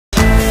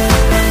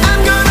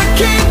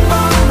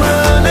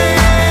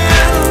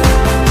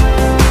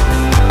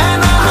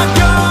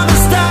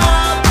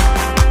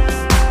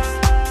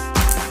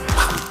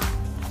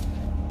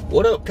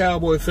What up,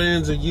 Cowboy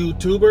fans and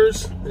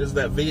YouTubers? It's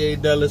that VA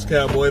Dallas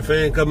Cowboy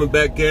fan coming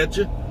back at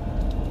you.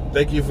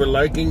 Thank you for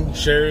liking,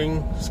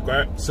 sharing,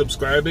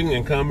 subscribing,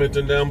 and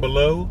commenting down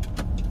below.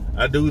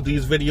 I do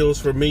these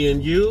videos for me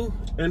and you,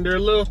 and they're a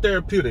little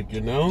therapeutic, you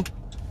know.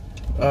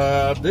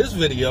 This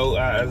video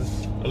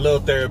is a little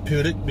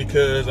therapeutic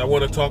because I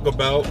want to talk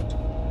about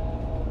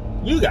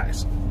you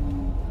guys.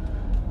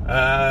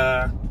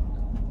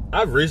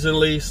 I've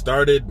recently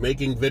started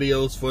making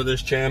videos for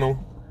this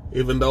channel,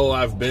 even though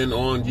I've been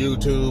on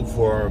YouTube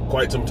for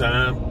quite some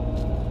time.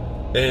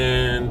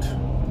 And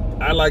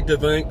I like to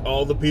thank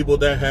all the people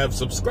that have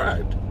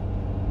subscribed.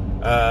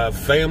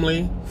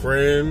 Family,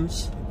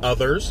 friends,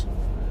 others.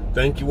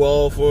 Thank you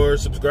all for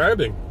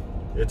subscribing.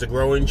 It's a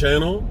growing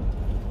channel.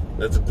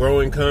 That's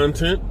growing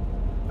content.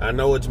 I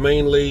know it's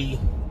mainly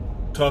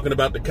talking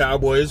about the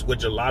Cowboys,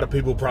 which a lot of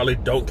people probably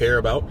don't care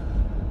about,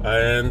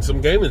 and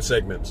some gaming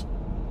segments.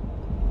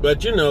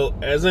 But you know,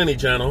 as any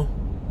channel,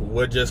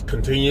 we'll just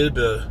continue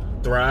to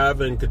thrive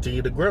and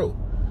continue to grow.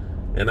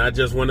 And I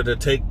just wanted to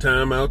take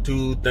time out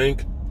to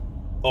thank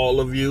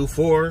all of you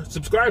for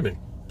subscribing,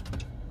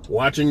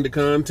 watching the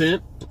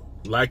content,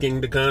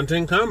 liking the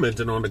content,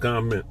 commenting on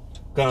the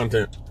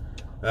content.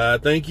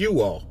 Thank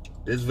you all.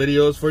 This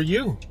video is for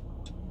you.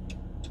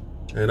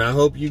 And I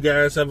hope you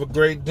guys have a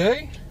great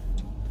day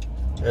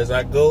as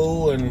I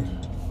go and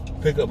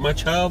pick up my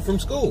child from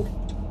school.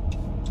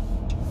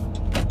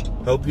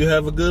 Hope you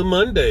have a good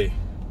Monday.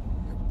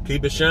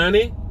 Keep it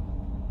shiny.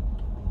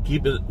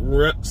 Keep it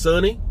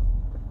sunny.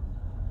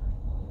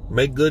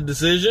 Make good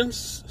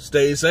decisions.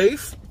 Stay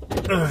safe.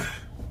 And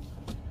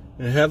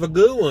have a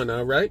good one,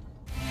 all right?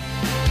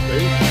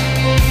 Peace.